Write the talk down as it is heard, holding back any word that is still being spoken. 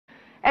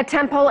A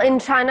temple in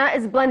China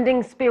is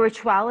blending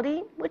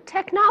spirituality with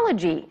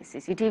technology.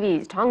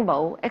 CCTV's Tong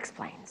Bo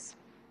explains.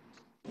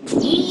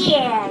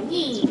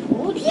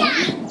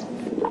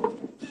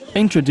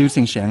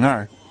 Introducing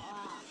Xian'er.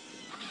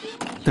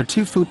 The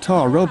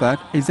 2-foot-tall robot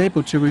is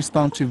able to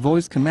respond to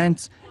voice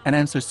commands and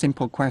answer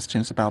simple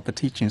questions about the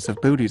teachings of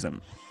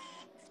Buddhism.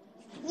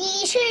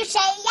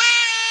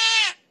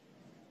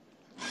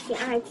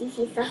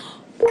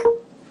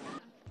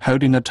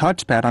 Holding a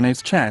touchpad on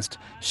its chest,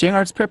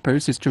 Xian'er's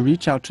purpose is to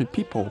reach out to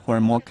people who are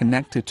more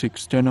connected to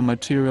external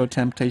material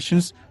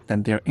temptations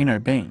than their inner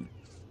being.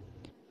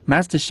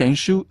 Master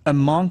Xian'er, a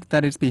monk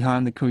that is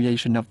behind the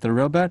creation of the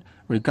robot,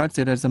 regards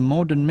it as a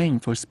modern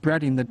means for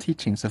spreading the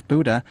teachings of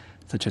Buddha,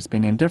 such as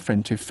being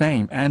indifferent to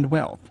fame and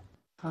wealth.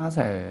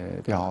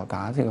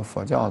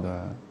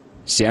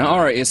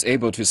 Xian'er is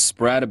able to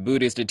spread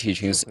Buddhist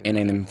teachings in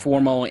an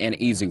informal and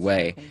easy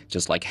way,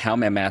 just like how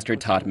my master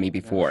taught me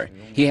before.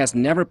 He has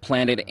never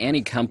planted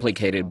any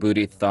complicated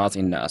Buddhist thoughts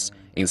in us.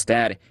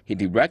 Instead, he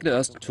directed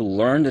us to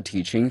learn the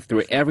teaching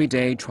through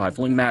everyday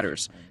trifling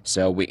matters.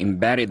 So we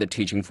embedded the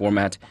teaching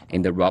format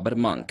in the robot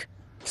monk.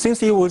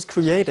 Since it was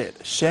created,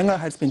 Xian'er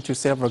has been to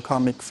several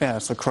comic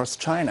fairs across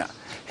China.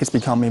 He's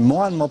becoming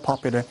more and more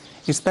popular,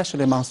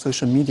 especially among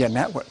social media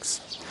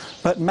networks.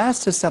 But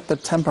masters at the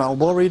temple are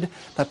worried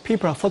that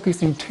people are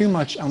focusing too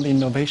much on the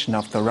innovation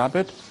of the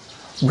robot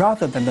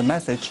rather than the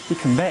message he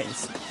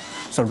conveys.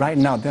 So right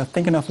now they're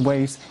thinking of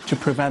ways to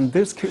prevent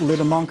this cute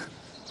little monk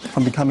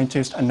from becoming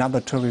just another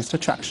tourist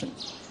attraction.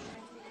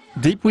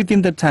 Deep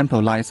within the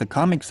temple lies a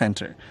comic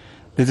center.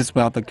 This is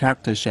where the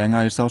character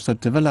Xian'er is also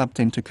developed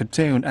into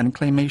cartoon and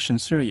claymation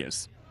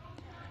series.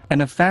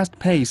 In a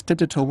fast-paced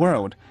digital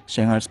world,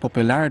 Xian'er's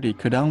popularity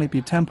could only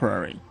be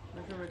temporary.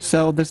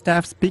 So the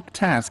staff's big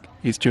task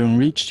is to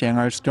enrich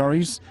Xian'er's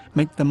stories,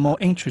 make them more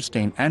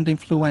interesting and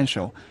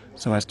influential,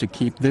 so as to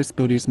keep these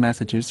Buddhist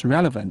messages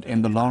relevant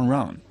in the long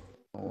run.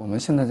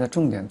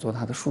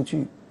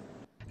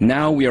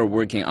 Now we are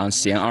working on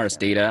Xian'er's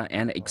data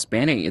and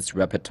expanding its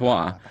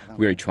repertoire.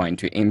 We are trying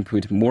to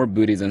input more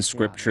Buddhism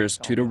scriptures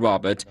to the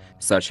robot,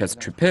 such as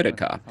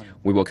Tripitaka.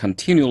 We will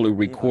continually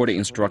record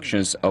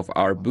instructions of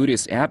our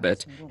Buddhist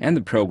abbot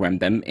and program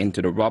them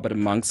into the robot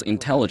monk's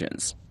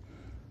intelligence.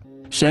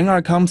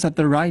 Xian'er comes at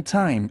the right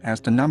time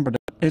as the number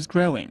is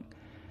growing.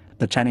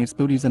 The Chinese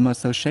Buddhism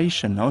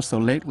Association also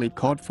lately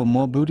called for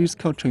more Buddhist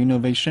cultural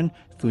innovation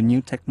through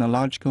new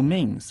technological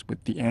means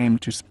with the aim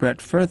to spread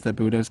further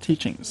Buddha's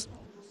teachings.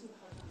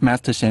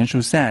 Master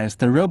Xian'er says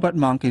the robot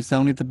monk is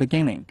only the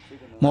beginning.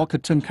 More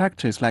cartoon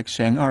characters like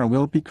Xian'er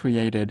will be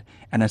created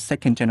and a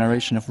second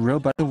generation of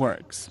robot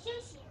works.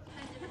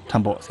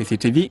 Tong Bo,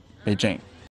 CCTV, Beijing.